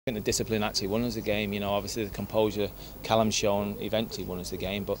I think the discipline actually won us the game. You know, obviously the composure Callum's shown eventually won us the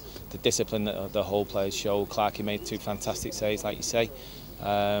game, but the discipline that the whole players showed. Clarke made 2 fantastic saves, like you say.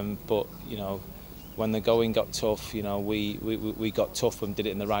 But you know, when the going got tough, you know, we got tough and did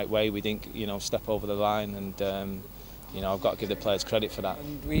it in the right way. We didn't, you know, step over the line, and you know, I've got to give the players credit for that.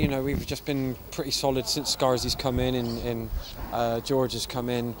 And we've just been pretty solid since Scarsy's come in and George has come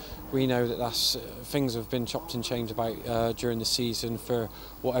in. We know that things have been chopped and changed about during the season for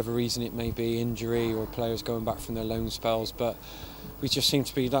whatever reason it may be, injury or players going back from their loan spells. But we just seem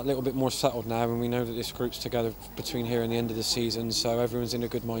to be that little bit more settled now, and we know that this group's together between here and the end of the season, so everyone's in a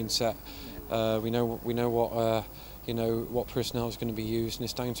good mindset. We know what personnel is going to be used, and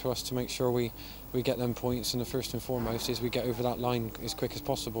it's down to us to make sure we get them points. And the first and foremost is we get over that line as quick as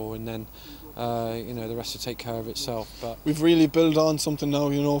possible, and then the rest will take care of itself. But we've really built on something now.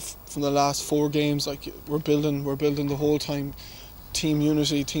 You know, from the last 4 games, like we're building the whole time. Team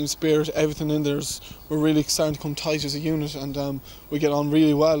unity, team spirit, everything in there. We're really starting to come tight as a unit, and we get on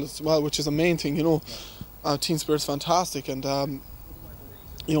really well as well, which is the main thing. You know, team spirit's fantastic, and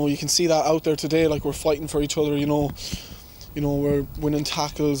you know, you can see that out there today. Like, we're fighting for each other. You know, we're winning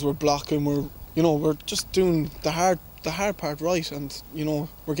tackles, we're blocking, we're just doing the hard part right, and you know,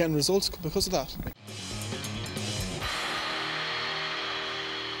 we're getting results because of that.